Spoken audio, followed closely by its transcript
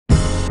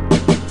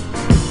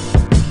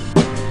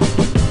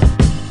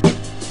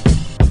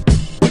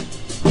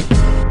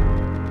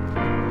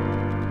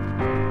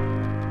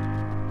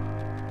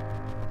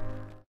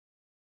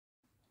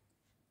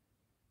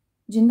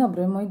Dzień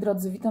dobry, moi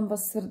drodzy, witam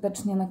Was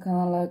serdecznie na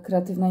kanale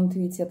Kreatywna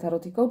Intuicja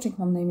Tarot Coaching.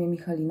 Mam na imię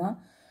Michalina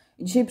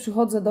i dzisiaj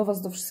przychodzę do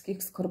Was, do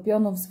wszystkich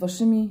Skorpionów, z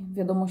Waszymi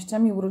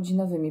wiadomościami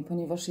urodzinowymi,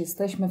 ponieważ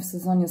jesteśmy w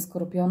sezonie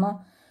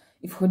Skorpiona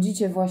i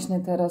wchodzicie właśnie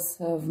teraz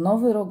w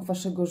nowy rok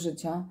Waszego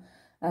życia.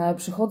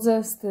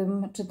 Przychodzę z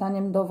tym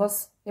czytaniem do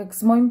Was jak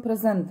z moim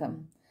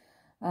prezentem,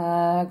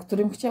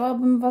 którym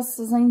chciałabym Was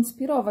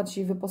zainspirować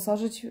i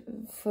wyposażyć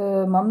w,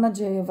 mam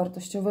nadzieję,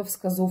 wartościowe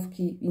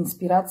wskazówki,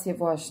 inspiracje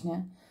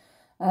właśnie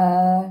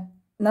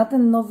na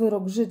ten nowy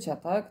rok życia,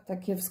 tak?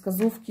 Takie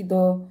wskazówki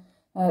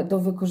do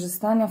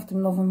wykorzystania w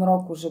tym nowym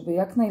roku, żeby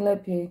jak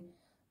najlepiej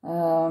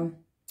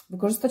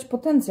wykorzystać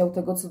potencjał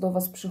tego, co do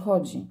Was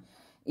przychodzi.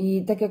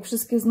 I tak jak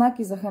wszystkie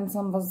znaki,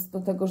 zachęcam Was do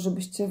tego,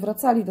 żebyście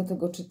wracali do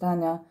tego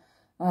czytania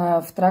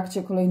w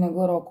trakcie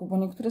kolejnego roku, bo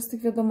niektóre z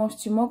tych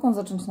wiadomości mogą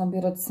zacząć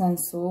nabierać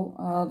sensu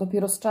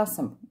dopiero z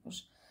czasem,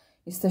 ponieważ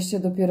jesteście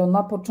dopiero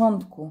na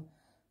początku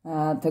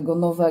tego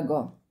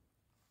nowego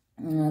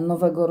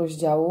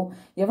rozdziału.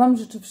 Ja Wam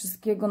życzę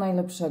wszystkiego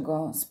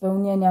najlepszego,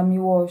 spełnienia,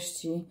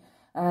 miłości,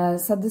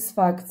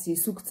 satysfakcji,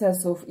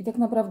 sukcesów i tak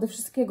naprawdę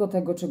wszystkiego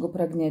tego, czego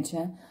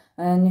pragniecie.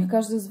 Niech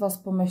każdy z Was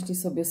pomyśli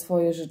sobie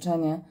swoje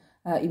życzenie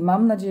i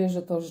mam nadzieję,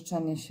 że to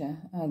życzenie się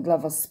dla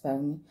Was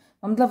spełni.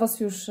 Mam dla Was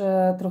już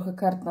trochę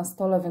kart na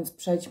stole, więc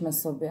przejdźmy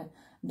sobie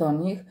do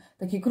nich.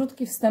 Taki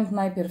krótki wstęp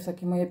najpierw,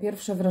 takie moje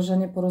pierwsze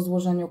wrażenie po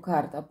rozłożeniu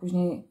kart, a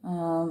później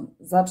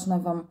zacznę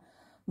Wam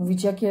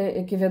mówić,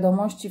 jakie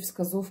wiadomości,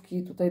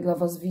 wskazówki tutaj dla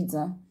Was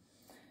widzę.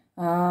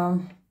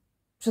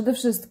 Przede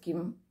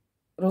wszystkim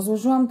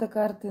rozłożyłam te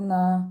karty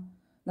na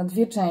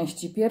dwie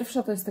części.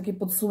 Pierwsza to jest takie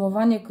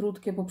podsumowanie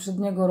krótkie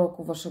poprzedniego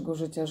roku Waszego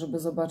życia, żeby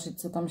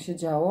zobaczyć, co tam się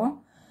działo.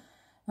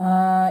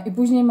 I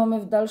później mamy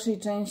w dalszej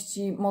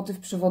części motyw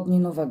przewodni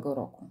nowego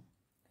roku.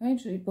 Okay?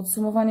 Czyli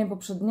podsumowanie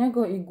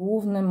poprzedniego i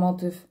główny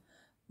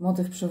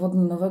motyw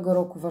przewodni nowego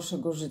roku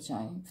Waszego życia.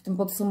 I w tym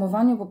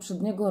podsumowaniu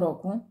poprzedniego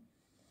roku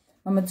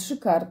mamy trzy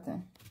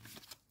karty.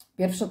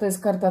 Pierwsza to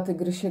jest karta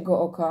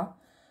tygrysiego oka,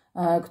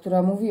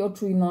 która mówi o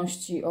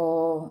czujności,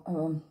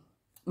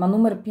 ma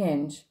numer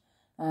 5,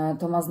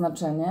 to ma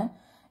znaczenie.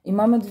 I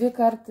mamy dwie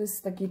karty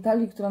z takiej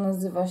talii, która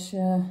nazywa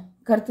się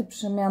karty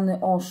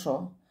przemiany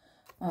Osho.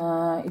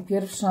 I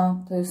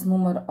pierwsza to jest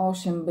numer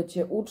 8,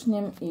 bycie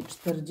uczniem, i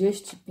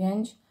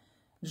 45,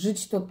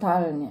 żyć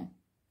totalnie.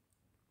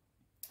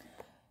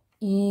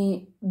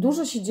 I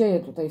dużo się dzieje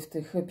tutaj w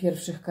tych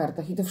pierwszych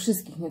kartach i to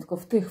wszystkich, nie tylko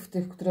w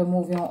tych, które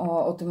mówią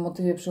o tym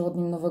motywie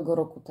przewodnim nowego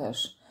roku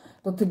też.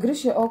 To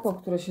tygrysie oko,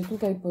 które się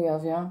tutaj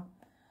pojawia,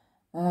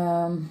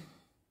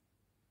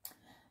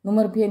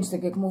 numer 5,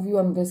 tak jak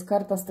mówiłam, to jest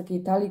karta z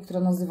takiej talii, która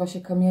nazywa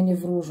się kamienie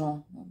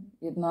wróżą.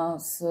 Jedna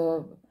z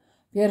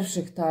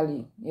pierwszych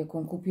talii,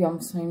 jaką kupiłam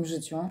w swoim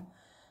życiu.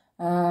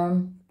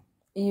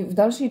 I w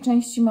dalszej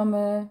części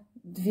mamy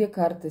dwie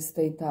karty z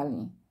tej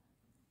talii.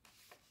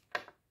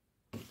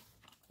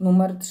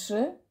 Numer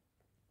 3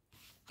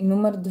 i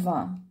numer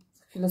 2.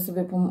 Za chwilę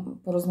sobie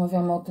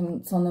porozmawiamy o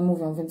tym, co one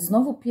mówią. Więc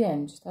znowu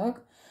 5,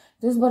 tak?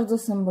 To jest bardzo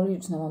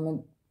symboliczne. Mamy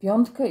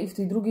piątkę i w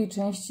tej drugiej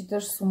części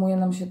też sumuje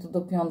nam się to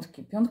do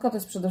piątki. Piątka to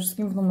jest przede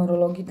wszystkim w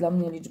numerologii dla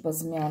mnie liczba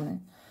zmiany.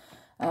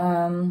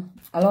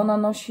 Ale ona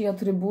nosi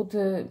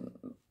atrybuty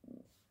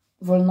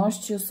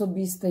wolności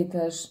osobistej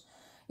też,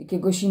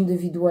 jakiegoś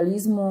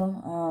indywidualizmu,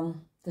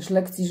 też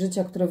lekcji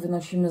życia, które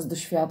wynosimy z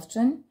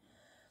doświadczeń.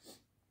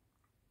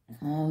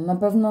 Na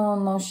pewno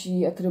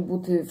nosi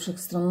atrybuty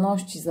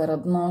wszechstronności,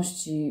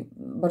 zaradności,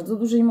 bardzo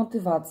dużej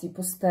motywacji,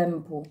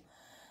 postępu,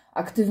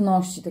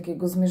 aktywności,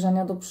 takiego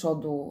zmierzania do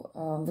przodu,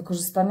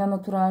 wykorzystywania,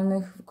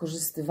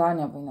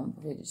 powinnam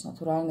powiedzieć,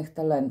 naturalnych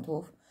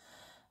talentów.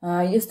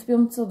 Jest w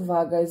piątce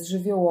odwaga, jest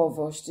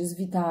żywiołowość, jest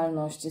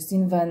witalność, jest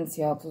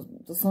inwencja.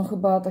 To są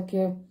chyba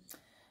takie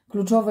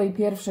kluczowe i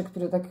pierwsze,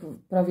 które tak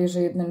prawie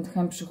że jednym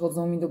tchem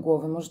przychodzą mi do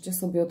głowy. Możecie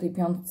sobie o tej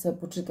piątce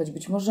poczytać.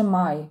 Być może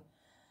maj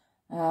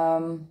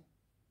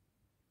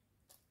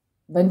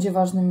będzie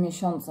ważnym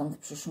miesiącem w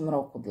przyszłym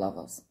roku dla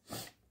Was.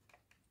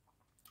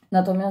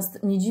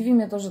 Natomiast nie dziwi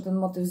mnie to, że ten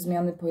motyw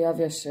zmiany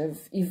pojawia się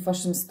i w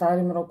Waszym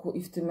starym roku,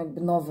 i w tym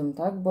jakby nowym,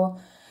 tak? Bo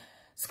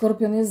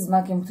Skorpion jest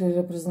znakiem, który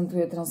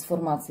reprezentuje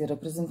transformację,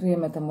 reprezentuje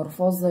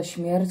metamorfozę,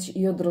 śmierć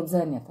i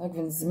odrodzenie, tak?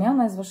 Więc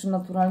zmiana jest Waszym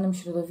naturalnym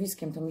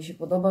środowiskiem. To mi się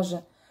podoba,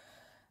 że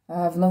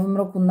w nowym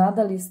roku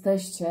nadal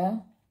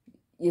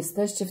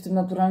jesteście w tym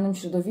naturalnym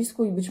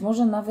środowisku i być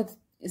może nawet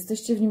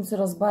jesteście w nim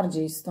coraz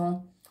bardziej z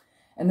tą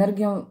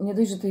energią nie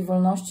dość, że tej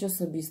wolności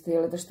osobistej,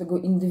 ale też tego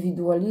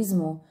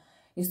indywidualizmu.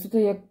 Jest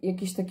tutaj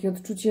jakieś takie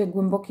odczucie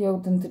głębokiej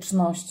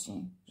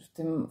autentyczności.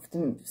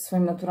 W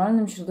swoim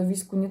naturalnym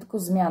środowisku nie tylko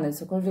zmiany,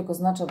 cokolwiek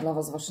oznacza dla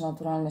Was Wasze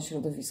naturalne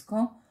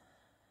środowisko.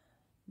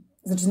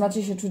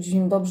 Zaczynacie się czuć w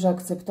nim dobrze,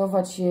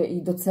 akceptować je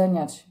i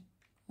doceniać.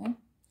 Nie?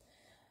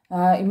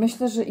 I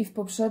myślę, że i w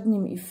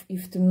poprzednim, i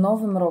w tym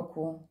nowym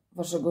roku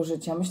Waszego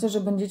życia, myślę,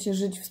 że będziecie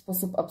żyć w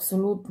sposób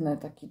absolutny,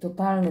 taki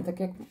totalny, tak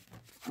jak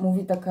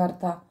mówi ta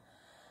karta,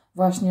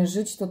 właśnie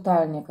żyć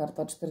totalnie,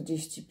 karta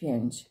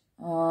 45.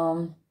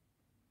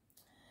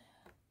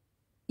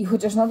 I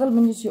chociaż nadal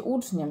będziecie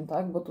uczniem,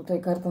 tak, bo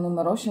tutaj karta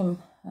numer 8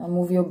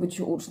 mówi o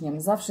byciu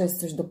uczniem. Zawsze jest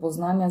coś do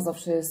poznania,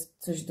 zawsze jest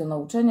coś do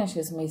nauczenia się,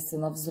 jest miejsce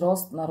na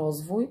wzrost, na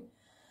rozwój.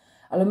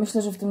 Ale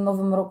myślę, że w tym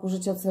nowym roku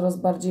życia coraz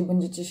bardziej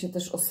będziecie się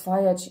też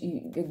oswajać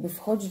i jakby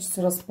wchodzić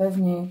coraz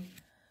pewniej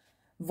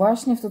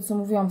właśnie w to, co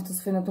mówiłam, w to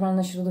swoje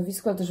naturalne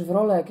środowisko, ale też w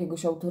rolę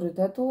jakiegoś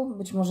autorytetu,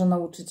 być może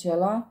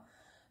nauczyciela,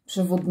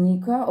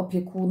 przewodnika,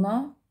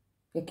 opiekuna,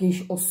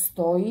 jakiejś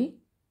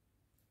ostoi,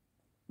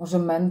 może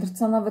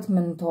mędrca, nawet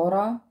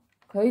mentora.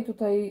 Okay?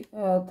 Tutaj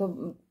to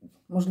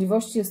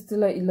możliwości jest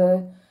tyle,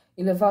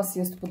 ile Was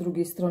jest po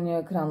drugiej stronie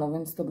ekranu,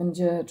 więc to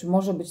będzie, czy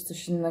może być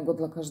coś innego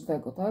dla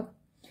każdego, tak?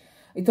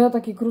 I to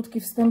taki krótki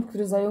wstęp,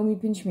 który zajął mi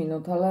 5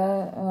 minut,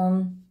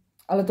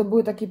 ale to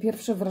były takie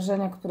pierwsze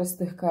wrażenia, które z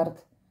tych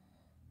kart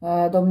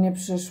do mnie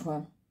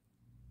przyszły.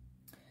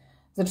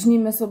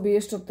 Zacznijmy sobie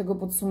jeszcze od tego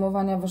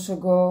podsumowania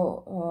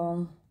Waszego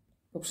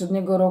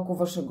poprzedniego roku,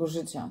 Waszego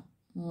życia.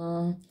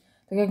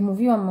 Tak jak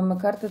mówiłam, mamy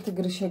kartę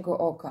Tygrysiego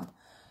Oka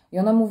i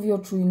ona mówi o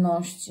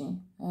czujności.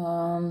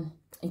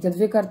 I te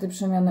dwie karty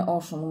przemiany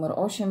Osho, numer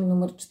 8 i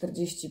numer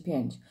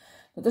 45.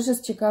 To też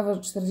jest ciekawe,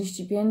 że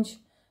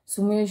 45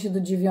 sumuje się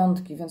do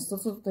 9, więc to,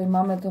 co tutaj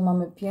mamy, to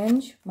mamy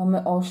 5,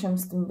 mamy 8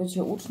 z tym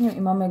bycie uczniem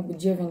i mamy jakby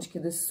 9,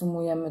 kiedy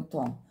sumujemy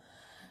to.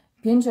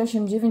 5,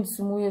 8, 9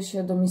 sumuje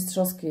się do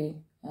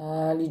mistrzowskiej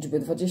liczby,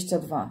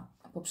 22.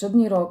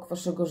 Poprzedni rok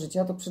Waszego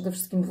życia to przede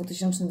wszystkim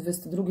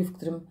 2022, w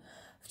którym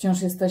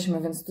wciąż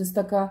jesteśmy, więc to jest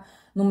taka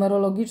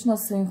numerologiczna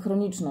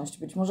synchroniczność.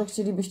 Być może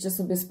chcielibyście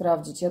sobie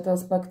sprawdzić. Ja te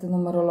aspekty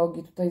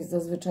numerologii tutaj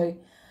zazwyczaj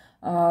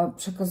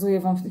przekazuję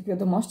Wam w tych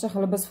wiadomościach,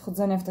 ale bez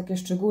wchodzenia w takie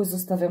szczegóły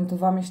zostawiam to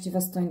Wam, jeśli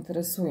Was to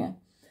interesuje.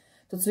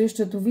 To, co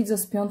jeszcze tu widzę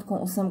z 5,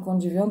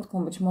 8, 9,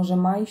 być może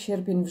maj,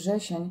 sierpień,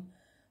 wrzesień,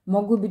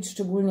 mogły być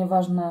szczególnie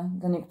ważne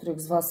dla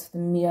niektórych z Was w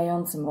tym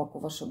mijającym roku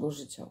Waszego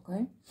życia, ok?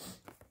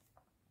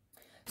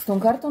 Z tą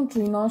kartą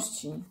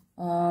czujności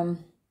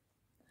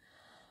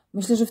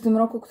myślę, że w tym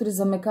roku, który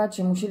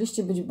zamykacie,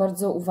 musieliście być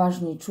bardzo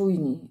uważni,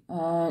 czujni.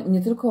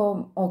 Nie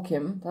tylko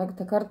okiem, tak?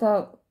 Ta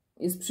karta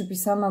jest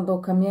przypisana do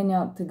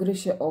kamienia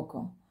Tygrysie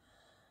Oko.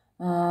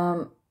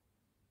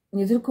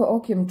 Nie tylko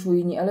okiem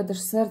czujni, ale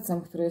też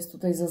sercem, które jest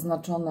tutaj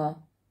zaznaczone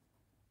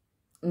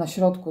na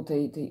środku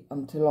tej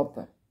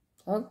antylopy.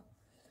 Tak?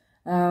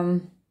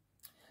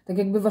 Tak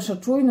jakby Wasza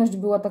czujność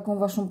była taką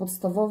Waszą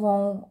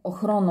podstawową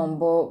ochroną,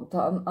 bo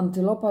ta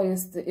antylopa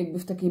jest jakby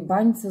w takiej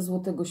bańce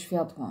złotego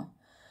światła.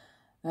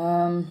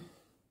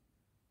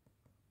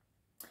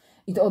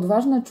 I to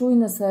odważne,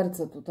 czujne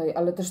serce tutaj,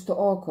 ale też to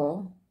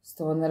oko z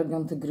tą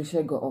energią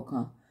Tygrysiego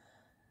Oka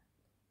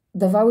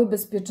dawały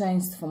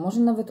bezpieczeństwo, może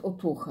nawet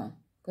otuchę.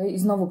 Okay? I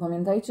znowu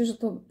pamiętajcie, że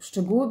to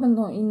szczegóły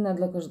będą inne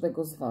dla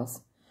każdego z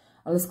Was.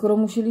 Ale skoro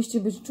musieliście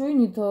być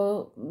czujni,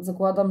 to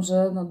zakładam,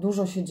 że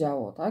dużo się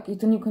działo, tak? I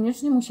to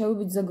niekoniecznie musiały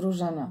być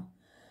zagrożenia.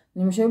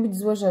 Nie musiały być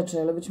złe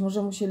rzeczy, ale być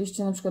może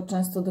musieliście na przykład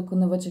często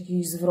dokonywać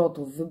jakichś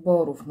zwrotów,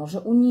 wyborów,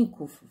 może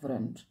uników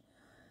wręcz.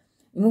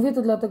 I mówię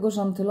to dlatego,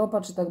 że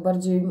antylopa, czy tak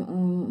bardziej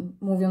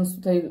mówiąc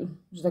tutaj,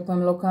 że tak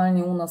powiem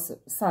lokalnie u nas,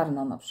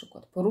 sarna na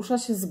przykład, porusza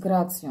się z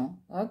gracją,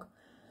 tak?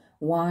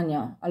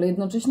 Łania, ale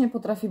jednocześnie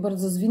potrafi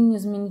bardzo zwinnie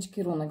zmienić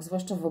kierunek,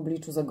 zwłaszcza w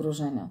obliczu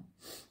zagrożenia.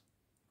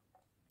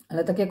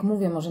 Ale tak jak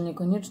mówię, może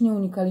niekoniecznie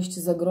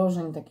unikaliście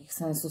zagrożeń takich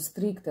sensu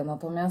stricte,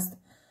 natomiast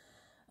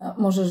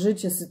może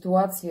życie,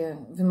 sytuacje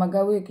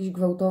wymagały jakichś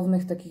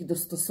gwałtownych takich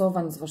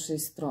dostosowań z Waszej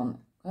strony.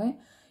 Okay?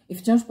 I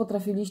wciąż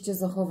potrafiliście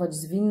zachować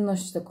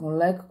zwinność, taką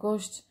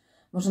lekkość,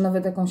 może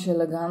nawet jakąś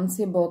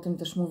elegancję, bo o tym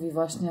też mówi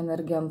właśnie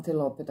energia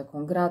antylopy,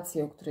 taką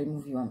grację, o której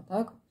mówiłam,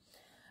 tak?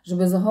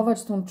 Żeby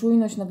zachować tą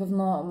czujność, na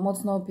pewno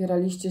mocno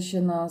opieraliście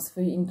się na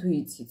swojej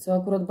intuicji, co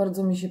akurat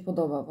bardzo mi się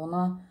podoba, bo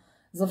ona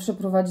zawsze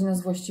prowadzi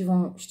nas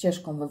właściwą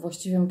ścieżką, we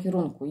właściwym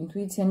kierunku.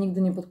 Intuicja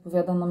nigdy nie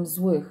podpowiada nam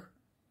złych,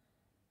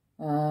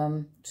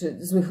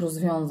 czy złych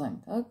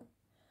rozwiązań, tak?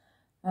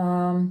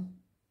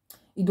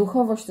 I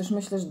duchowość też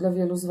myślę, że dla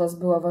wielu z Was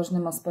była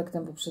ważnym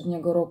aspektem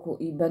poprzedniego roku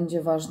i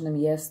będzie ważnym,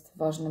 jest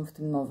ważnym w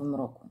tym nowym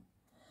roku.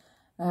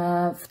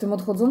 W tym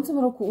odchodzącym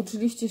roku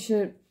uczyliście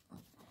się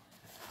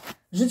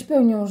żyć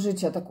pełnią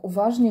życia, tak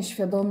uważnie,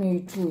 świadomie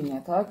i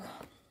czujnie, tak?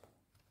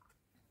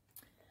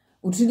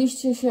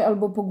 Uczyliście się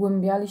albo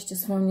pogłębialiście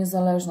swoją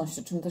niezależność,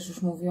 o czym też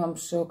już mówiłam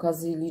przy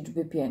okazji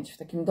liczby 5, w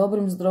takim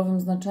dobrym, zdrowym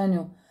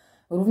znaczeniu.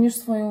 Również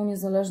swoją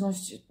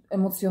niezależność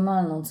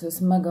emocjonalną, co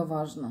jest mega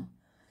ważne.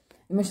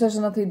 I myślę,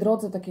 że na tej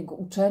drodze takiego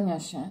uczenia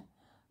się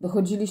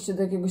dochodziliście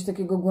do jakiegoś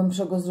takiego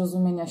głębszego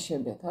zrozumienia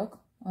siebie, tak?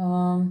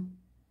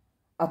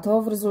 A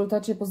to w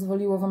rezultacie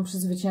pozwoliło Wam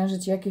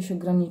przezwyciężyć jakieś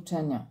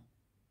ograniczenia.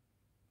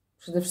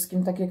 Przede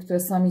wszystkim takie, które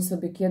sami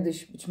sobie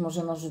kiedyś być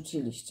może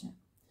narzuciliście.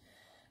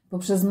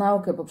 Poprzez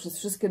naukę, poprzez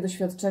wszystkie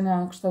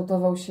doświadczenia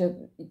kształtował się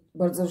i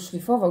bardzo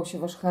szlifował się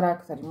Wasz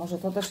charakter. I może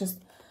to też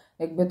jest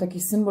jakby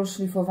taki symbol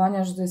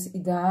szlifowania, że to jest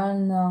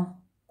idealna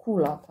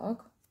kula,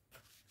 tak?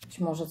 Być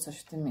może coś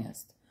w tym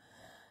jest.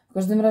 W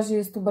każdym razie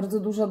jest tu bardzo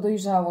duża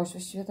dojrzałość.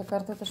 Właściwie ta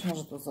karta też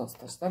może tu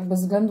zostać, tak?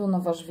 Bez względu na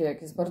Wasz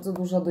wiek jest bardzo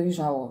duża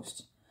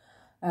dojrzałość.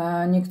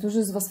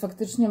 Niektórzy z Was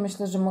faktycznie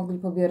myślę, że mogli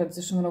pobierać w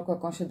zeszłym roku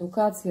jakąś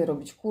edukację,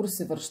 robić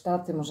kursy,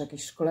 warsztaty, może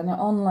jakieś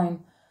szkolenia online.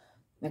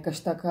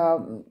 jakaś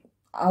taka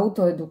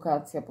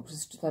autoedukacja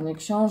poprzez czytanie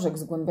książek,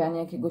 zgłębianie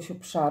jakiegoś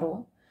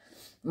obszaru.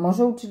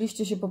 Może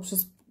uczyliście się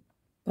poprzez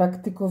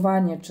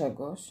praktykowanie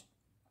czegoś.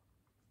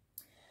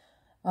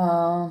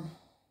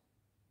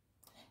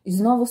 I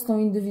znowu z tą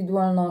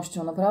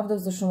indywidualnością. Naprawdę w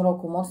zeszłym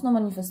roku mocno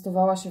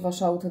manifestowała się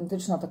wasza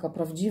autentyczna, taka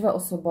prawdziwa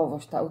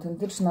osobowość, ta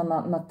autentyczna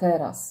na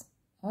teraz.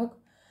 Tak?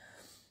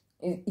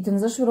 I ten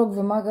zeszły rok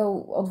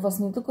wymagał od was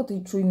nie tylko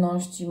tej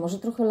czujności, może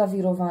trochę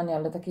lawirowania,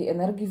 ale takiej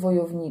energii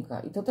wojownika.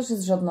 I to też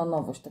jest żadna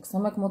nowość, tak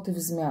samo jak motyw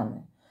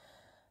zmiany.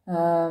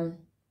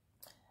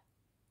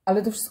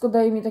 Ale to wszystko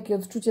daje mi takie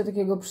odczucie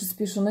takiego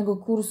przyspieszonego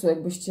kursu,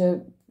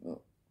 jakbyście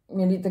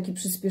mieli taką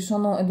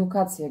przyspieszoną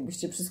edukację,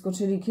 jakbyście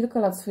przeskoczyli kilka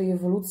lat swojej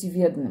ewolucji w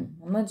jednym.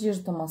 Mam nadzieję,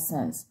 że to ma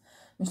sens.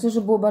 Myślę,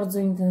 że było bardzo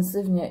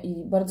intensywnie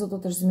i bardzo to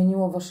też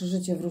zmieniło wasze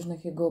życie w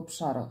różnych jego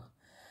obszarach.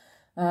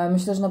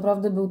 Myślę, że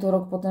naprawdę był to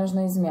rok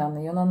potężnej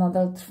zmiany i ona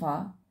nadal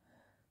trwa,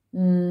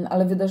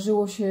 ale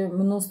wydarzyło się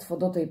mnóstwo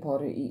do tej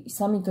pory i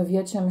sami to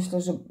wiecie,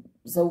 myślę, że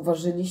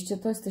zauważyliście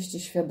to, jesteście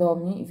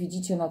świadomi i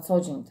widzicie na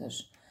co dzień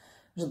też,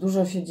 że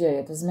dużo się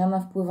dzieje. Ta zmiana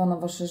wpływa na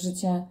wasze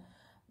życie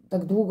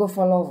tak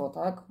długofalowo,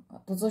 tak?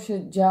 To, co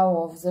się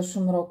działo w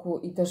zeszłym roku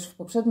i też w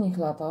poprzednich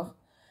latach,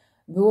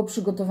 było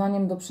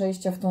przygotowaniem do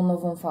przejścia w tą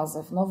nową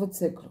fazę, w nowy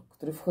cykl, w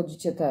który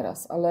wchodzicie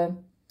teraz, ale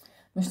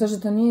myślę, że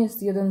to nie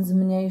jest jeden z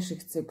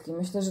mniejszych cykli.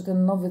 Myślę, że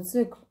ten nowy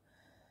cykl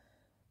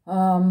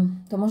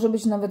to może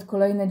być nawet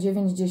kolejne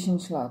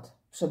 9-10 lat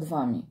przed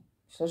wami.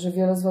 Myślę, że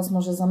wiele z was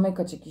może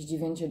zamykać jakiś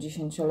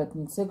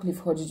 9-10-letni cykl i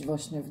wchodzić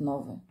właśnie w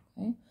nowy.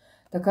 Okay?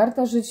 Ta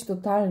karta żyć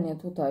totalnie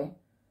tutaj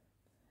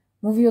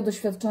mówi o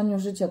doświadczaniu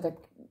życia tak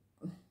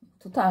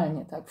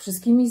totalnie, tak?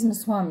 Wszystkimi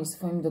zmysłami,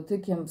 swoim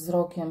dotykiem,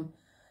 wzrokiem,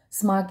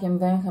 smakiem,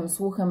 węchem,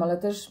 słuchem, ale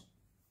też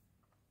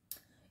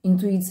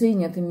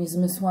intuicyjnie tymi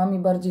zmysłami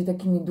bardziej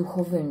takimi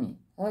duchowymi,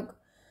 tak?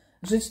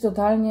 Żyć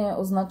totalnie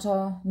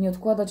oznacza nie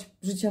odkładać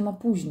życia na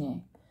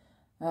później.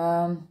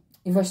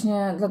 I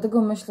właśnie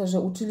dlatego myślę,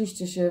 że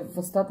uczyliście się w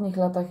ostatnich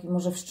latach i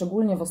może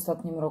szczególnie w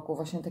ostatnim roku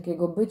właśnie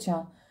takiego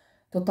bycia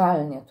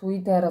totalnie, tu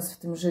i teraz w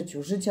tym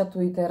życiu, życia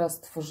tu i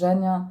teraz,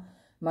 tworzenia,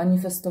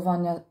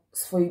 manifestowania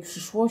swojej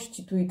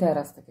przyszłości tu i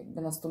teraz. Tak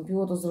jakby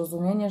nastąpiło to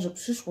zrozumienie, że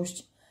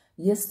przyszłość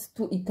jest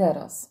tu i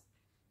teraz.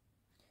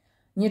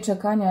 Nie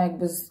czekania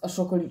jakby aż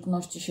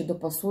okoliczności się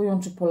dopasują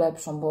czy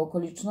polepszą, bo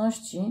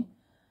okoliczności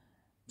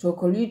czy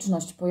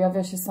okoliczność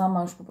pojawia się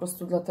sama już po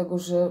prostu dlatego,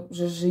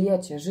 że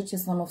żyjecie. Życie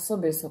samo w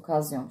sobie jest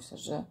okazją. Myślę,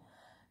 że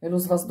wielu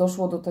z was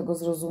doszło do tego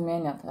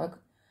zrozumienia, tak?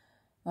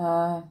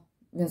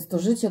 Więc to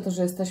życie, to,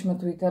 że jesteśmy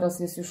tu i teraz,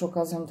 jest już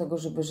okazją tego,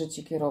 żeby żyć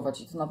i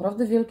kierować. I to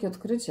naprawdę wielkie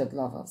odkrycie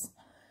dla was.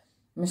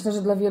 Myślę,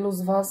 że dla wielu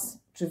z was,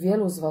 czy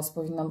wielu z was,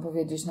 powinnam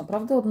powiedzieć,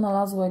 naprawdę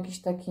odnalazło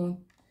jakiś taki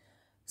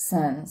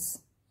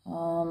sens.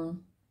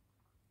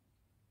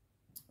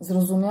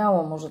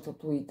 Zrozumiało może to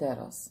tu i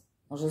teraz.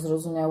 Może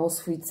zrozumiało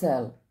swój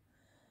cel.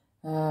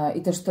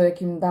 I też to,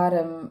 jakim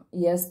darem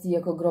jest i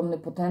jak ogromny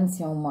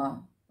potencjał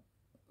ma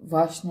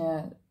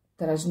właśnie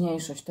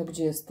teraźniejszość, to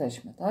gdzie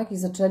jesteśmy, tak? I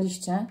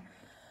zaczęliście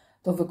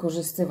to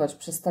wykorzystywać.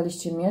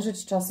 Przestaliście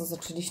mierzyć czas, a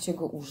zaczęliście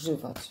go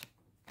używać.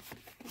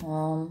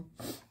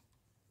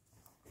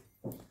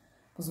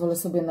 Pozwolę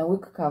sobie na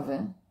łyk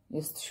kawy.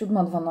 Jest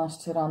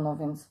 7:12 rano,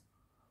 więc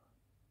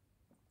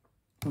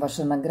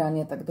wasze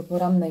nagranie tak do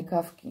porannej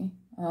kawki.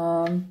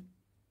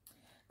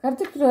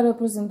 Karty, które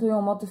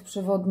reprezentują motyw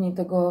przewodni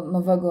tego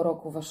nowego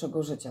roku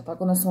waszego życia,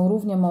 tak? One są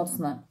równie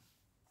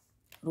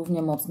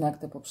mocne jak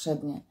te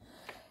poprzednie.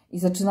 I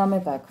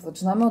zaczynamy tak.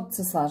 Zaczynamy od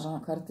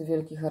cesarza, karty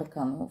wielkich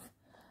arkanów.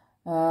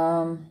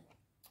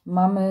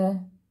 Mamy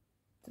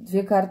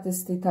dwie karty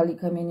z tej talii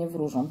kamienie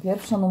wróżą.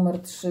 Pierwsza,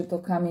 numer 3, to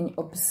kamień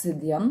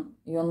obsydian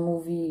i on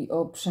mówi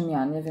o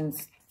przemianie,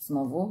 więc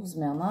znowu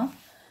zmiana.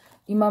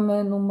 I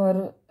mamy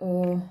numer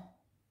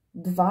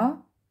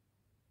 2,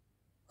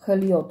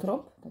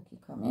 heliotrop, taki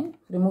kamień,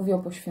 który mówi o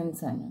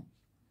poświęceniu.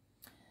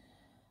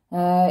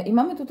 I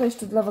mamy tutaj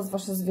jeszcze dla was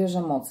wasze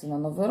zwierzę mocy na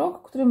nowy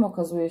rok, którym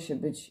okazuje się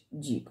być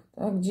dzik.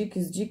 Tak? Dzik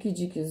jest dziki,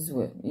 dzik jest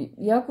zły.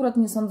 I ja akurat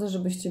nie sądzę,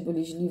 żebyście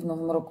byli źli w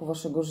nowym roku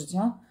waszego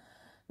życia.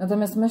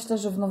 Natomiast myślę,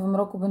 że w nowym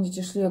roku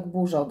będziecie szli jak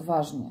burza,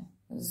 odważnie,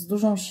 z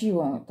dużą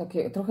siłą,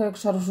 takie, trochę jak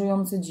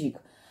szarżujący dzik.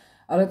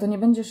 Ale to nie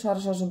będzie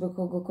szarża, żeby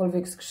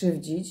kogokolwiek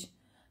skrzywdzić.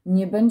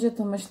 Nie będzie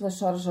to, myślę,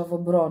 szarża w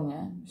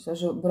obronie. Myślę,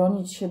 że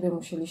bronić siebie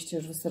musieliście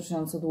już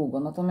wystarczająco długo.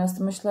 Natomiast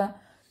myślę,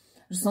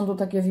 że są tu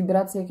takie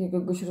wibracje,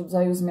 jakiegoś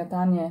rodzaju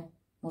zmiatanie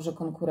może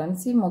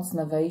konkurencji,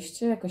 mocne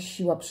wejście, jakaś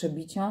siła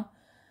przebicia,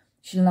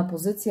 silna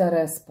pozycja,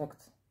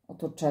 respekt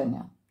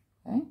otoczenia.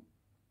 Okay?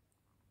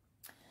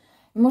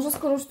 I może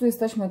skoro już tu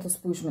jesteśmy, to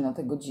spójrzmy na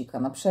tego dzika,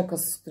 na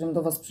przekaz, z którym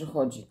do was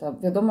przychodzi. Ta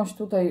wiadomość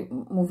tutaj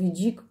mówi: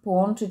 dzik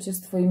połączy cię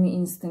z twoimi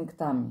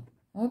instynktami.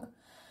 Tak?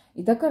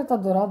 I ta karta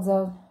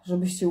doradza,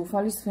 żebyście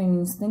ufali swoim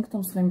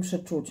instynktom, swoim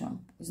przeczuciom.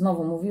 I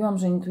znowu mówiłam,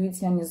 że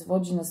intuicja nie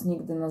zwodzi nas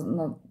nigdy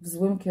w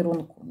złym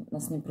kierunku,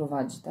 nas nie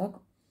prowadzi, tak?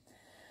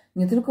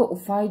 Nie tylko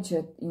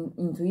ufajcie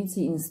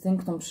intuicji,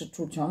 instynktom,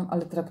 przeczuciom,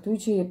 ale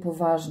traktujcie je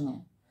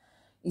poważnie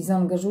i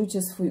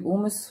zaangażujcie swój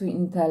umysł, swój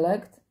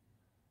intelekt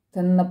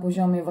ten na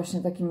poziomie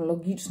właśnie takim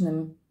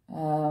logicznym,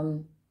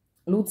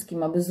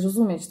 ludzkim, aby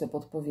zrozumieć te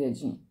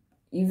podpowiedzi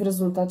i w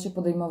rezultacie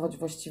podejmować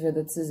właściwe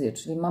decyzje.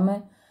 Czyli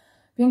mamy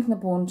piękne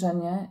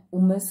połączenie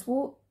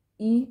umysłu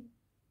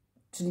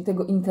czyli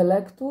tego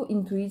intelektu,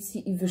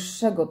 intuicji i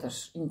wyższego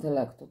też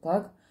intelektu,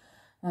 tak?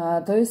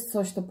 To jest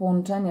coś, to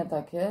połączenie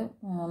takie,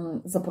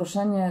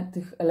 zaproszenie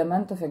tych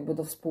elementów jakby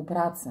do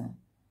współpracy,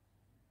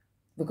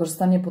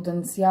 wykorzystanie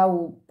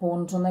potencjału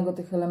połączonego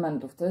tych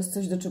elementów. To jest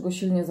coś, do czego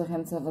silnie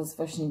zachęca Was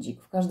właśnie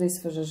dzik w każdej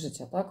sferze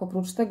życia, tak?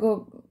 Oprócz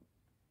tego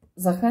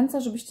zachęca,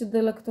 żebyście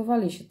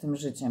delektowali się tym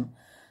życiem,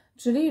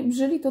 czyli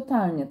żyli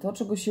totalnie to,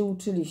 czego się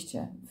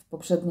uczyliście w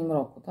poprzednim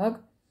roku, tak?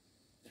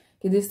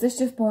 Kiedy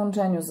jesteście w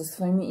połączeniu ze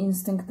swoimi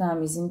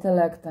instynktami, z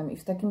intelektem i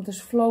w takim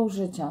też flow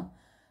życia,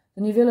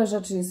 to niewiele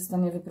rzeczy jest w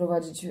stanie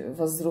wyprowadzić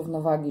Was z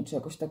równowagi, czy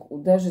jakoś tak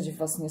uderzyć w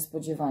Was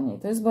niespodziewanie. I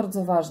to jest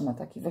bardzo ważne,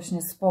 taki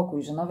właśnie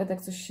spokój, że nawet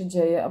jak coś się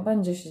dzieje, a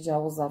będzie się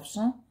działo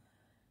zawsze,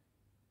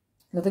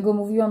 dlatego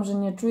mówiłam, że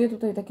nie czuję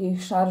tutaj takiej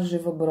szarży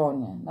w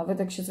obronie. Nawet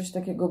jak się coś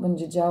takiego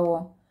będzie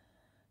działo,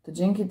 to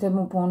dzięki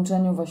temu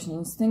połączeniu właśnie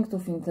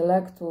instynktów,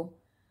 intelektu,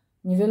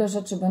 niewiele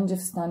rzeczy będzie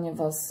w stanie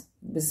Was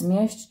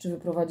zmieść, czy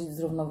wyprowadzić z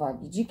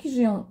równowagi. Dziki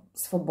żyją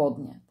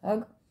swobodnie,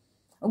 tak?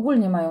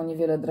 Ogólnie mają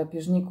niewiele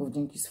drapieżników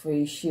dzięki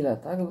swojej sile,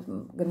 tak?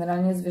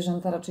 Generalnie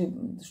zwierzęta raczej,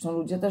 zresztą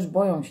ludzie też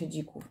boją się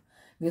dzików.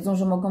 Wiedzą,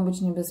 że mogą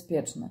być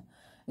niebezpieczne.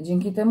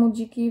 Dzięki temu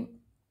dziki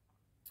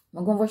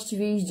mogą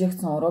właściwie iść, gdzie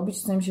chcą,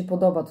 robić, co im się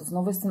podoba. To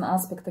znowu jest ten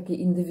aspekt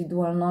takiej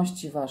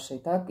indywidualności Waszej,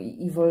 tak?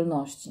 I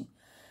wolności.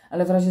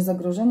 Ale w razie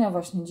zagrożenia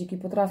właśnie dziki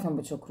potrafią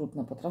być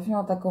okrutne, potrafią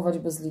atakować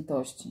bez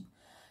litości.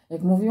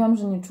 Jak mówiłam,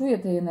 że nie czuję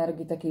tej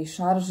energii, takiej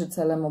szarży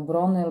celem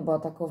obrony albo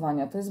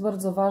atakowania, to jest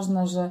bardzo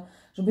ważne,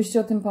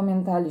 żebyście o tym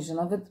pamiętali, że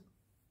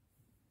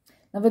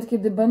nawet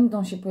kiedy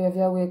będą się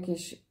pojawiały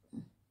jakieś,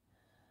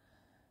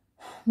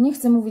 nie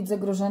chcę mówić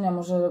zagrożenia,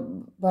 może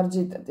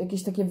bardziej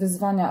jakieś takie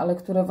wyzwania, ale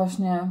które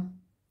właśnie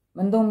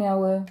będą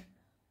miały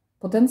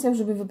potencjał,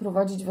 żeby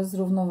wyprowadzić Was z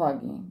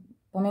równowagi.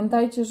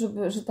 Pamiętajcie,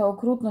 że ta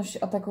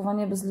okrutność,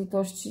 atakowanie bez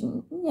litości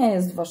nie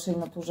jest w Waszej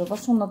naturze.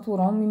 Waszą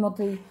naturą, mimo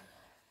tej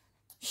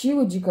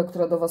siły dzika,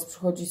 która do Was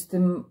przychodzi z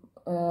tym,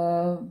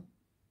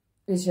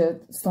 wiecie,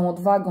 z tą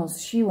odwagą, z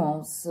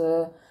siłą,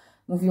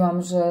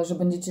 mówiłam, że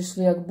będziecie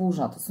szli jak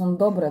burza. To są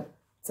dobre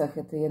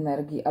cechy tej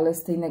energii, ale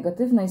z tej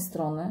negatywnej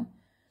strony,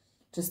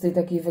 czy z tej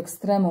takiej w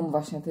ekstremum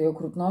właśnie tej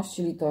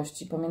okrutności,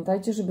 litości,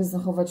 pamiętajcie, żeby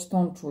zachować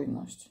tą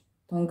czujność,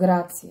 tą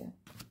grację,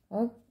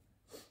 tak?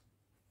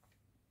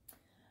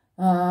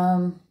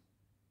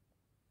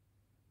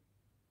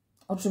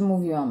 O czym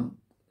mówiłam?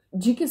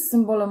 Dzik jest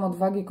symbolem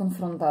odwagi,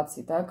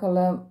 konfrontacji, tak?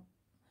 Ale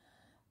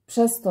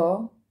przez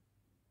to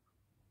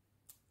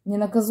nie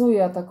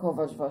nakazuje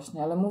atakować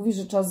właśnie, ale mówi,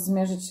 że czas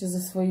zmierzyć się ze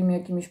swoimi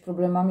jakimiś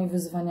problemami,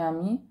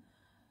 wyzwaniami,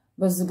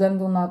 bez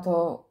względu na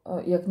to,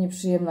 jak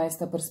nieprzyjemna jest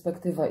ta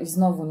perspektywa. I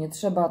znowu nie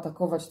trzeba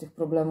atakować tych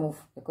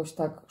problemów, jakoś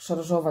tak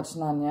szarżować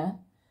na nie,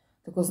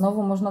 tylko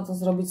znowu można to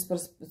zrobić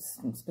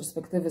z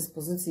perspektywy, z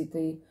pozycji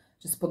tej,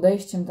 czy z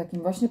podejściem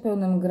takim właśnie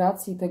pełnym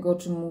gracji tego, o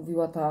czym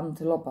mówiła ta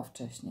antylopa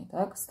wcześniej,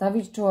 tak?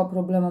 Stawić czoła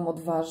problemom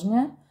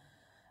odważnie,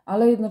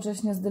 ale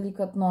jednocześnie z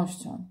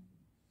delikatnością.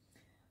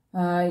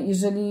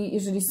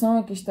 Jeżeli są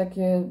jakieś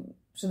takie,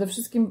 przede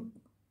wszystkim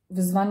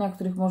wyzwania,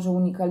 których może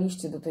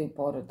unikaliście do tej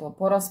pory, to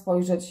pora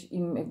spojrzeć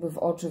im jakby w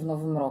oczy w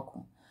nowym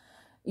roku.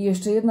 I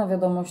jeszcze jedna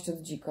wiadomość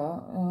od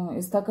dzika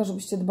jest taka,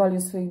 żebyście dbali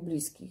o swoich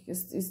bliskich.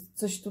 Jest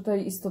coś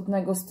tutaj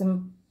istotnego z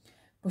tym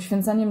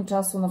poświęcaniem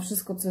czasu na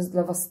wszystko, co jest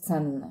dla Was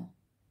cenne.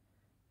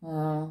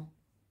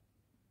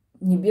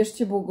 Nie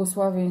bierzcie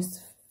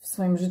błogosławieństw w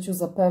swoim życiu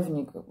za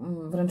pewnik,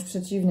 wręcz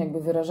przeciwnie,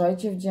 jakby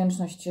wyrażajcie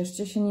wdzięczność,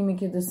 cieszcie się nimi,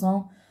 kiedy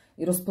są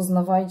i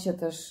rozpoznawajcie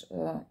też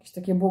jakieś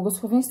takie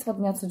błogosławieństwa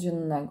dnia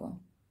codziennego.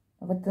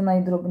 Nawet te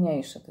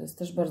najdrobniejsze, to jest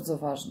też bardzo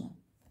ważne.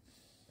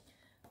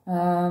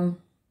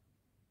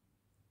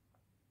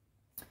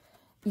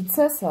 I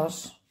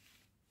cesarz,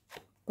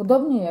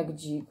 podobnie jak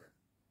dzik,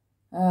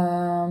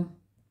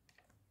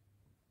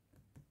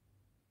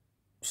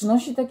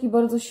 przynosi taki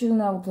bardzo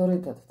silny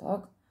autorytet,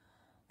 tak?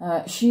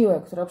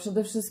 Siłę, która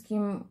przede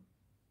wszystkim,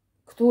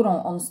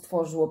 którą on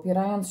stworzył,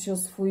 opierając się o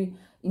swój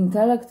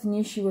intelekt,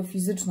 nie siłę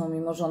fizyczną,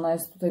 mimo że ona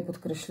jest tutaj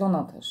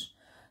podkreślona też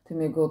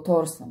tym jego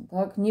torsem,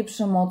 tak? Nie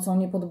przemocą,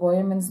 nie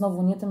podbojem, więc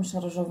znowu nie tym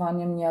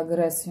szarżowaniem, nie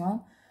agresją,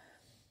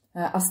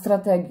 a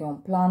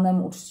strategią,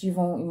 planem,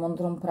 uczciwą i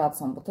mądrą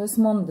pracą, bo to jest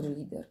mądry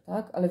lider,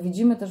 tak? Ale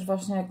widzimy też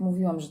właśnie, jak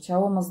mówiłam, że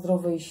ciało ma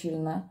zdrowe i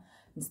silne,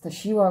 więc ta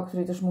siła, o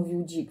której też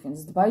mówił dzik,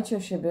 więc dbajcie o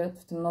siebie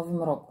w tym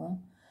nowym roku,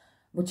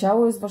 bo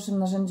ciało jest Waszym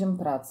narzędziem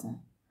pracy.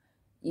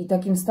 I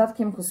takim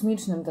statkiem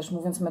kosmicznym, też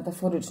mówiąc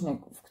metaforycznie,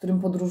 w którym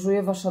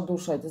podróżuje Wasza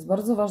dusza. I to jest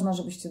bardzo ważne,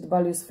 żebyście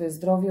dbali o swoje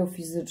zdrowie, o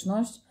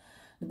fizyczność,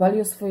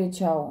 dbali o swoje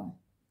ciało.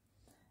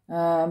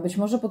 Być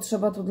może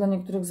potrzeba tu dla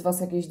niektórych z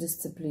Was jakiejś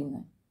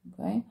dyscypliny.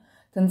 Okay?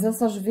 Ten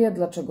cesarz wie,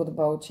 dlaczego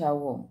dba o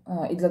ciało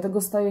i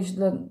dlatego staje się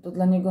to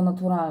dla niego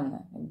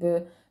naturalne.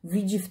 Jakby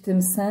widzi w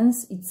tym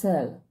sens i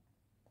cel.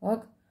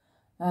 Tak?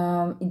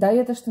 I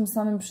daje też tym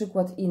samym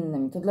przykład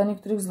innym. To dla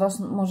niektórych z Was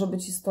może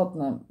być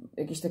istotne.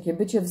 Jakieś takie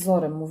bycie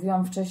wzorem.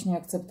 Mówiłam wcześniej,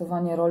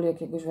 akceptowanie roli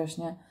jakiegoś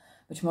właśnie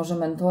być może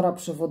mentora,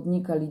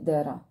 przewodnika,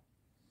 lidera.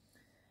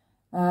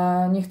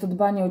 Niech to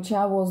dbanie o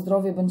ciało, o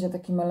zdrowie będzie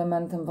takim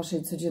elementem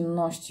Waszej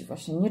codzienności,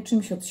 właśnie nie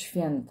czymś od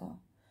święta.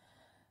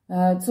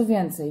 Co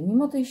więcej,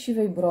 mimo tej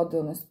siwej brody,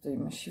 on jest tutaj,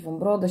 ma siwą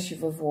brodę,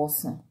 siwe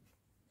włosy,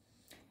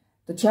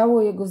 to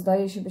ciało jego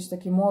zdaje się być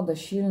takie młode,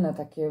 silne,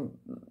 takie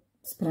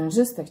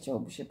sprężyste,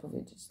 chciałoby się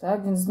powiedzieć,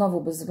 tak? Więc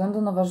znowu, bez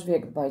względu na Wasz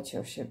wiek, dbajcie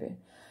o siebie.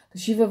 Te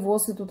siwe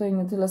włosy tutaj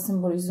nie tyle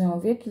symbolizują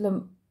wiek, ile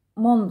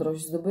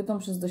mądrość zdobytą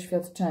przez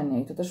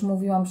doświadczenie. I to też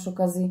mówiłam przy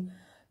okazji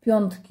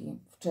piątki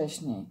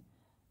wcześniej.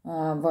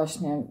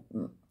 Właśnie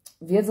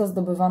wiedza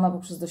zdobywana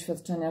poprzez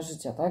doświadczenia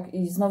życia, tak?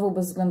 I znowu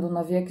bez względu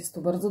na wiek jest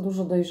tu bardzo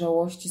dużo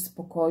dojrzałości,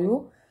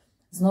 spokoju,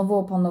 znowu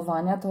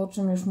opanowania, to o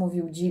czym już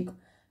mówił Dzik,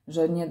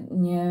 że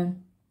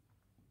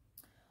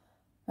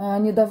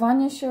nie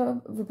dawanie się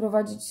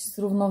wyprowadzić z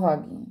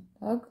równowagi,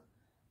 tak?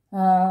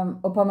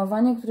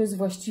 Opanowanie, które jest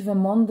właściwe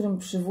mądrym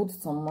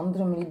przywódcom,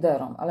 mądrym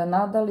liderom, ale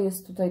nadal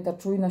jest tutaj ta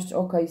czujność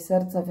oka i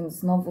serca, więc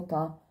znowu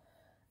ta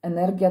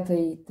energia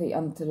tej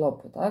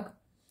antylopy,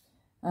 tak?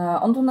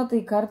 On tu na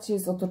tej karcie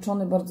jest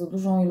otoczony bardzo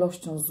dużą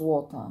ilością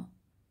złota.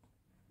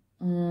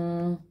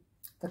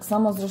 Tak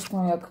samo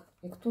zresztą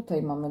jak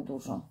tutaj mamy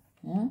dużo,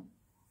 nie?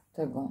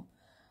 Tego.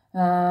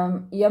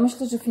 I ja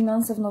myślę, że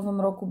finanse w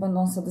nowym roku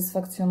będą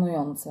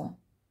satysfakcjonujące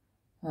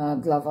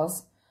dla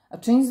Was. A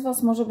część z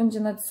Was może będzie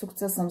nawet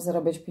sukcesem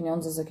zarabiać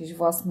pieniądze z jakiejś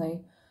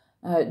własnej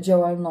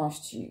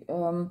działalności.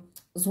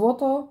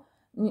 Złoto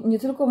nie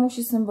tylko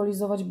musi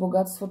symbolizować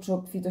bogactwo czy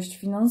obfitość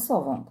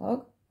finansową, tak?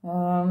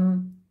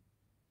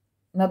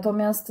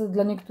 Natomiast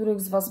dla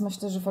niektórych z Was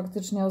myślę, że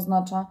faktycznie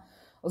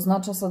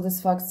oznacza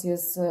satysfakcję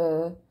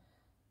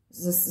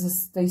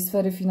z tej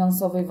sfery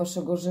finansowej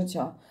Waszego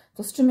życia.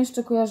 To, z czym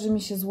jeszcze kojarzy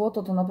mi się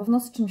złoto, to na pewno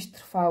z czymś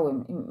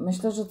trwałym. I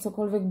myślę, że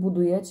cokolwiek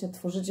budujecie,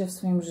 tworzycie w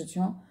swoim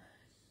życiu,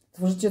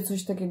 tworzycie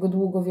coś takiego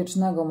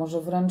długowiecznego,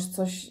 może wręcz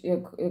coś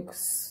jak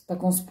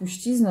taką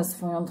spuściznę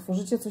swoją,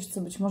 tworzycie coś,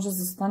 co być może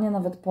zostanie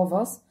nawet po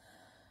Was,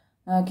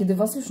 kiedy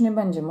Was już nie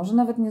będzie. Może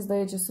nawet nie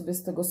zdajecie sobie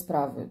z tego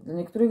sprawy. Dla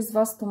niektórych z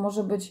Was to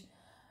może być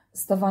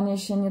stawanie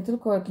się nie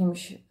tylko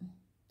jakimś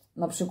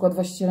na przykład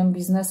właścicielem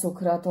biznesu,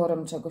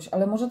 kreatorem czegoś,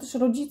 ale może też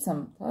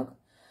rodzicem, tak?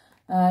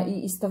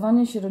 I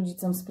stawanie się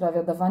rodzicem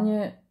sprawia,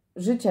 dawanie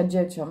życia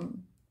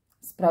dzieciom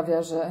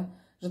sprawia,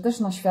 że też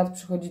na świat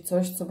przychodzi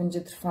coś, co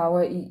będzie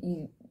trwałe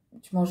i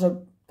być może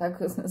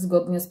tak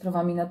zgodnie z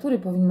prawami natury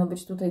powinno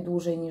być tutaj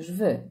dłużej niż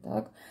Wy,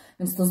 tak?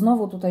 Więc to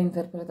znowu tutaj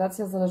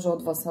interpretacja zależy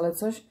od Was, ale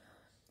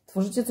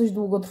tworzycie coś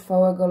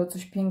długotrwałego, ale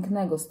coś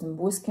pięknego, z tym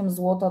błyskiem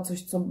złota,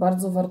 coś, co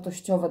bardzo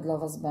wartościowe dla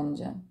Was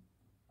będzie.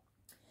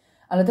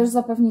 Ale też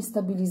zapewni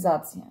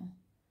stabilizację,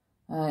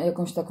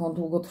 jakąś taką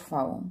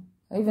długotrwałą.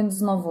 I więc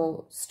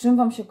znowu, z czym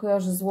Wam się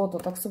kojarzy złoto?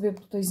 Tak sobie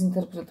tutaj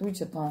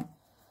zinterpretujcie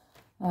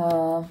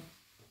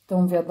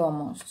tą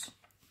wiadomość.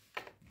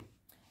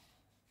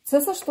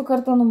 Cesarz to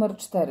karta numer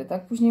 4,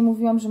 tak? Później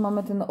mówiłam, że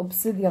mamy ten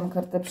obsydian,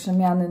 kartę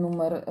przemiany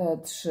numer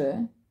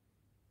 3.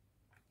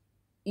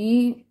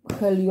 I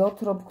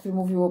heliotrop, który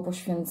mówił o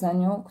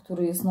poświęceniu,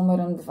 który jest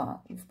numerem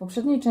 2. W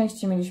poprzedniej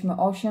części mieliśmy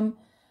 8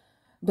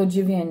 do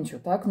 9,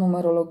 tak?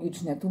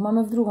 Numerologicznie. Tu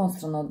mamy w drugą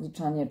stronę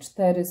odliczanie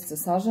 4 z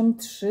cesarzem,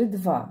 3,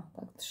 2.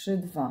 Tak? 3,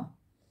 2.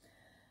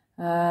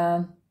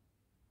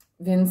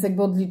 Więc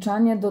jakby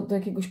odliczanie do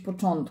jakiegoś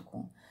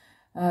początku.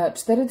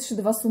 4, 3,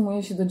 2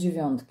 sumuje się do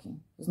 9.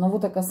 Znowu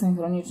taka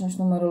synchroniczność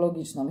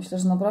numerologiczna. Myślę,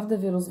 że naprawdę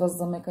wielu z Was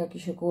zamyka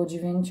jakiś około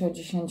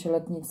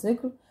 9-10-letni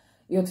cykl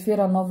i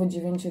otwiera nowy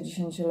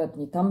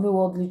 9-10-letni. Tam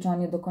było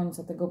odliczanie do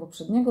końca tego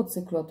poprzedniego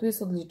cyklu, a tu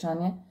jest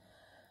odliczanie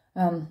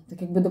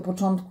tak jakby do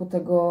początku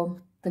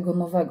tego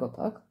nowego,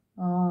 tak?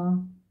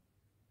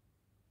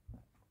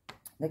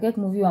 Tak jak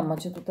mówiłam,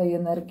 macie tutaj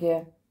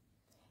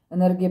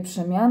energię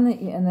przemiany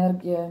i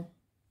energię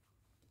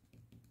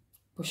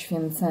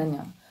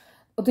poświęcenia.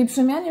 O tej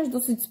przemianie już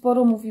dosyć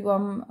sporo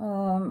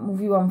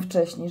mówiłam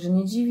wcześniej, że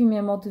nie dziwi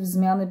mnie motyw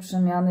zmiany,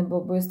 przemiany,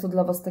 bo jest to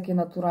dla Was takie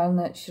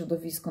naturalne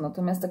środowisko.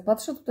 Natomiast jak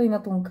patrzę tutaj na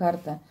tą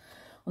kartę,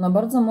 ona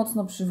bardzo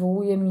mocno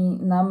przywołuje mi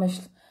na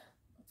myśl,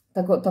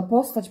 ta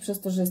postać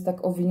przez to, że jest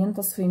tak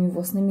owinięta swoimi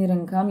własnymi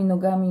rękami,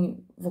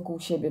 nogami wokół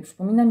siebie.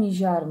 Przypomina mi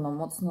ziarno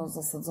mocno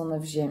zasadzone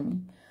w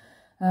ziemi.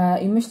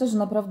 I myślę, że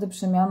naprawdę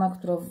przemiana,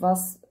 która w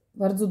Was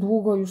bardzo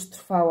długo już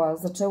trwała,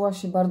 zaczęła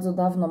się bardzo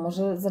dawno,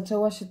 może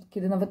zaczęła się,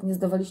 kiedy nawet nie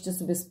zdawaliście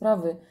sobie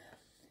sprawy,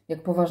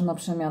 jak poważna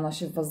przemiana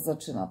się w Was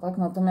zaczyna, tak?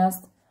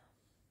 Natomiast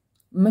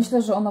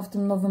myślę, że ona w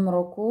tym nowym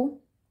roku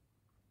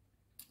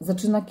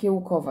zaczyna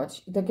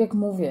kiełkować. I tak jak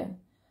mówię,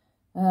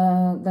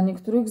 dla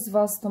niektórych z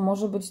Was to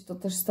może być to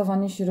też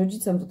stawanie się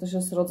rodzicem, to też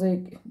jest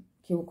rodzaj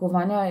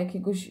kiełkowania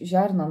jakiegoś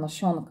ziarna,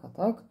 nasionka,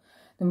 tak?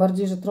 Tym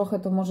bardziej, że trochę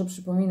to może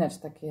przypominać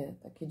takie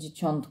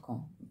dzieciątko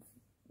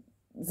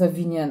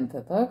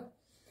zawinięte, tak?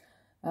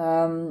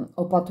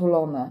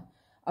 Opatulone.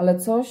 Ale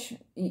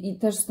coś, i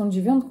też z tą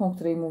 9, o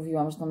której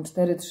mówiłam, że tam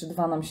 4, 3,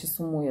 2 nam się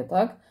sumuje,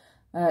 tak?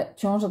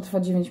 Ciąża trwa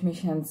 9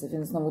 miesięcy,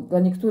 więc znowu dla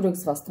niektórych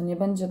z Was to nie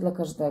będzie dla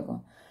każdego.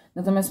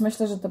 Natomiast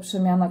myślę, że ta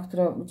przemiana,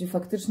 gdzie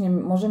faktycznie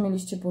może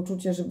mieliście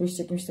poczucie, że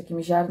byliście jakimś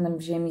takim ziarnem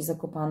w ziemi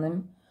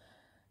zakopanym,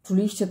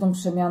 czuliście tą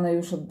przemianę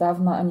już od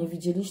dawna, a nie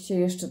widzieliście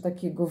jeszcze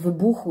takiego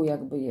wybuchu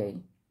jakby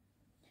jej.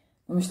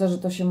 Myślę, że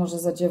to się może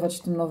zadziewać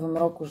w tym nowym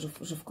roku,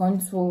 że w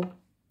końcu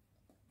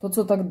to,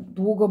 co tak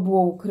długo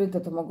było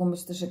ukryte, to mogą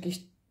być też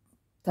jakieś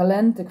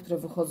talenty, które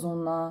wychodzą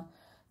na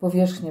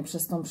powierzchnię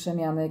przez tą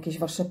przemianę, jakieś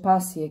Wasze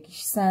pasje,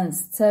 jakiś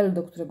sens, cel,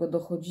 do którego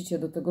dochodzicie,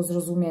 do tego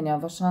zrozumienia,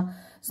 Wasza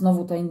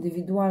znowu ta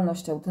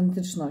indywidualność,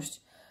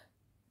 autentyczność.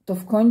 To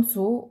w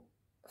końcu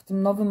w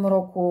tym nowym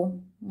roku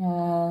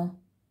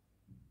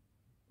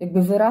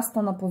jakby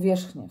wyrasta na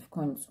powierzchnię w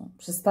końcu.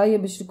 Przestaje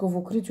być tylko w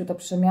ukryciu, ta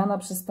przemiana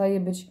przestaje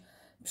być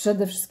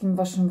przede wszystkim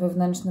Waszym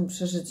wewnętrznym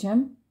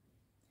przeżyciem,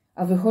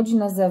 a wychodzi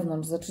na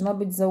zewnątrz, zaczyna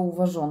być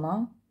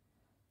zauważona,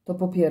 to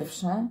po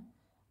pierwsze,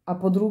 a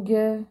po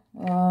drugie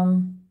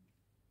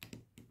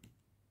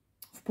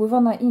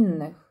wpływa na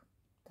innych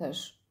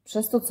też.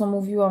 Przez to, co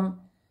mówiłam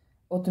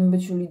o tym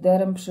byciu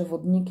liderem,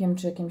 przewodnikiem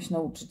czy jakimś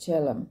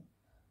nauczycielem.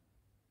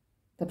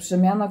 Ta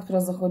przemiana,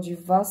 która zachodzi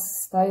w Was,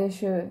 staje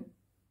się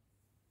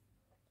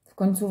w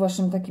końcu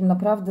Waszym takim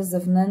naprawdę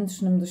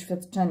zewnętrznym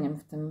doświadczeniem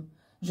w tym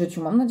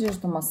życiu. Mam nadzieję, że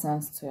to ma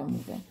sens, co ja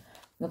mówię.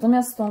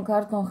 Natomiast z tą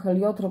kartą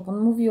heliotrop, on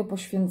mówi o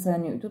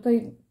poświęceniu i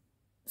tutaj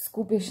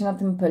skupię się na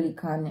tym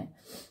pelikanie.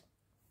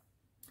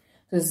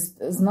 To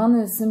jest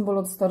znany symbol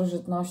od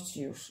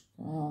starożytności już,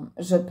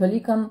 że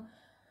pelikan,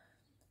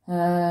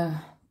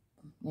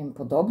 nie wiem,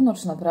 podobno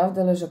czy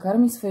naprawdę, ale że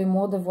karmi swoje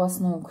młode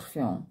własną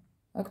krwią.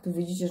 Tak? Tu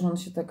widzicie, że on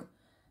się tak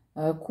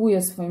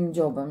kuje swoim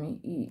dziobem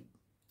i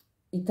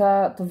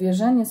to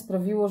wierzenie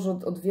sprawiło, że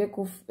od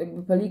wieków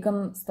jakby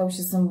pelikan stał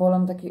się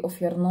symbolem takiej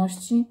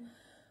ofiarności,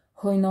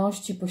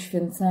 hojności,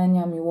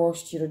 poświęcenia,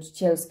 miłości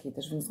rodzicielskiej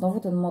też, więc znowu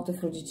ten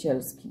motyw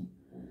rodzicielski.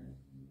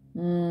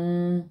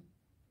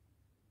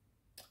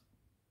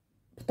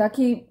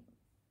 Ptaki,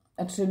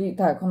 czyli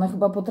tak, one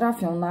chyba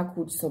potrafią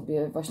nakłuć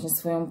sobie właśnie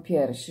swoją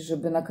pierś,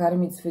 żeby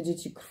nakarmić swoje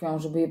dzieci krwią,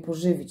 żeby je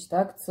pożywić,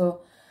 tak?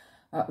 Co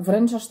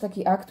wręcz aż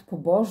taki akt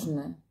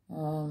pobożny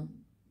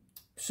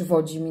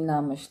przywodzi mi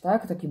na myśl,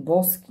 tak? Taki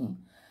boski.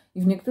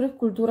 I w niektórych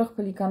kulturach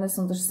pelikany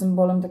są też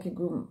symbolem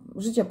takiego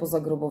życia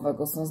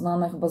pozagrobowego. Są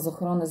znane chyba z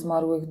ochrony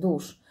zmarłych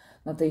dusz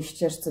na tej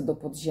ścieżce do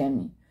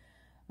podziemi.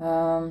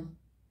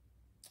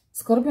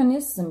 Skorpion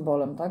jest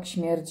symbolem, tak?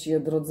 Śmierci i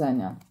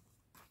odrodzenia.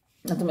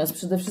 Natomiast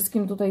przede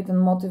wszystkim tutaj ten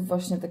motyw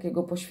właśnie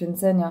takiego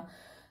poświęcenia,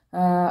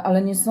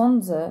 ale nie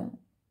sądzę,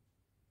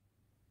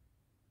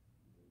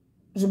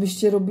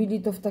 żebyście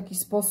robili to w taki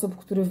sposób,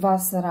 który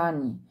Was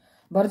rani.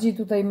 Bardziej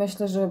tutaj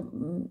myślę, że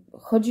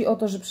chodzi o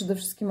to, że przede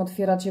wszystkim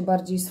otwieracie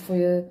bardziej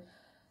swoje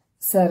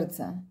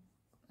serce.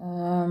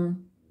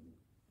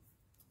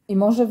 I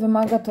może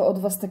wymaga to od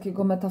Was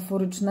takiego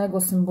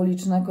metaforycznego,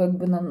 symbolicznego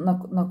jakby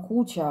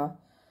nakłucia,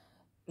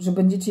 że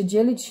będziecie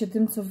dzielić się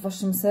tym, co w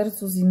Waszym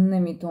sercu z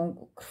innymi, tą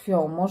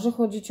krwią. Może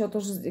chodzić o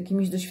to, że z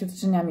jakimiś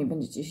doświadczeniami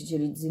będziecie się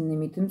dzielić z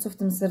innymi, tym, co w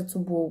tym sercu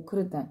było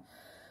ukryte.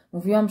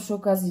 Mówiłam przy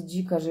okazji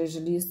dzika, że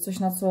jeżeli jest coś,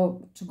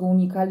 czego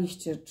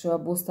unikaliście, trzeba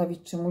było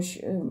stawić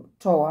czemuś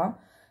czoła,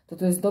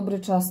 to jest dobry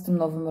czas w tym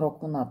nowym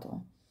roku na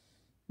to.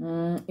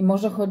 I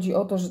może chodzi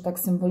o to, że tak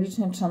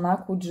symbolicznie trzeba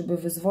nakłuć, żeby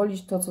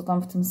wyzwolić to, co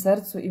tam w tym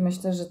sercu i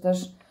myślę, że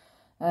też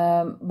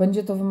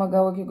będzie to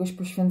wymagało jakiegoś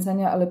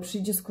poświęcenia, ale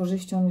przyjdzie z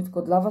korzyścią nie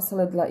tylko dla Was,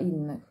 ale dla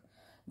innych.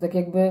 Tak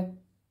jakby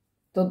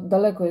to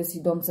daleko jest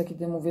idące,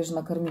 kiedy mówię, że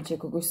nakarmicie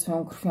kogoś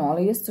swoją krwią,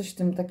 ale jest coś w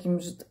tym takim,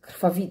 że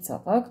krwawica,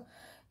 tak?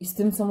 I z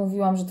tym, co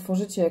mówiłam, że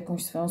tworzycie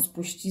jakąś swoją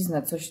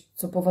spuściznę, coś,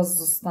 co po Was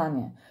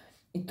zostanie.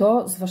 I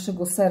to z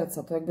Waszego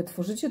serca, to jakby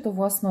tworzycie to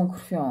własną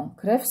krwią.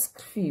 Krew z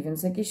krwi,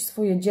 więc jakieś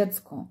swoje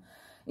dziecko.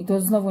 I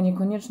to znowu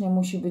niekoniecznie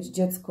musi być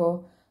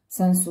dziecko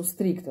sensu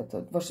stricte.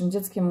 To Waszym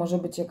dzieckiem może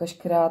być jakaś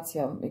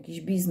kreacja,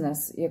 jakiś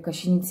biznes,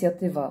 jakaś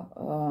inicjatywa.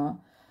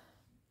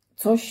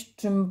 Coś,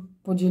 czym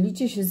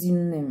podzielicie się z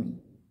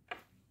innymi.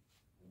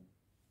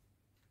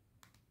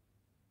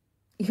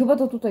 I chyba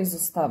to tutaj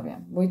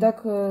zostawię, bo i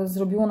tak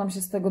zrobiło nam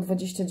się z tego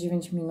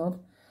 29 minut.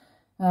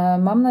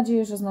 Mam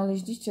nadzieję, że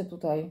znaleźliście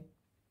tutaj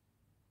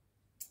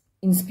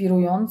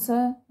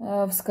inspirujące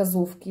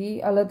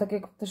wskazówki, ale tak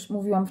jak też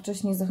mówiłam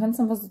wcześniej,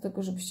 zachęcam Was do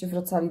tego, żebyście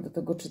wracali do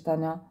tego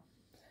czytania.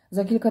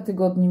 Za kilka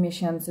tygodni,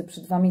 miesięcy,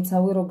 przed Wami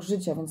cały rok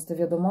życia, więc te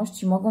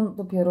wiadomości mogą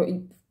dopiero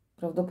i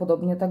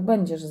prawdopodobnie tak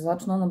będzie, że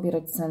zaczną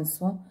nabierać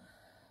sensu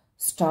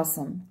z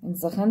czasem. Więc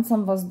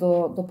zachęcam Was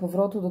do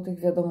powrotu do tych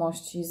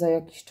wiadomości za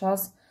jakiś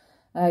czas.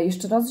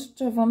 Jeszcze raz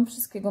życzę Wam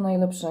wszystkiego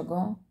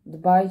najlepszego.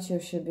 Dbajcie o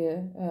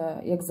siebie,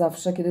 jak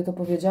zawsze. Kiedy to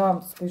powiedziałam,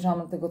 to spojrzałam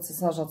na tego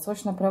cesarza.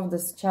 Coś naprawdę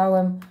z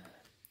ciałem,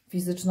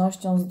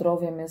 fizycznością,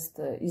 zdrowiem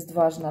jest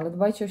ważne, ale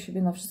dbajcie o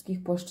siebie na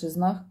wszystkich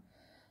płaszczyznach.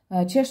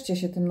 Cieszcie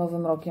się tym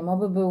nowym rokiem,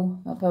 oby był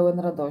pełen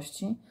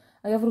radości.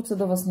 A ja wrócę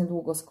do Was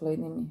niedługo z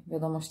kolejnymi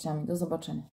wiadomościami. Do zobaczenia.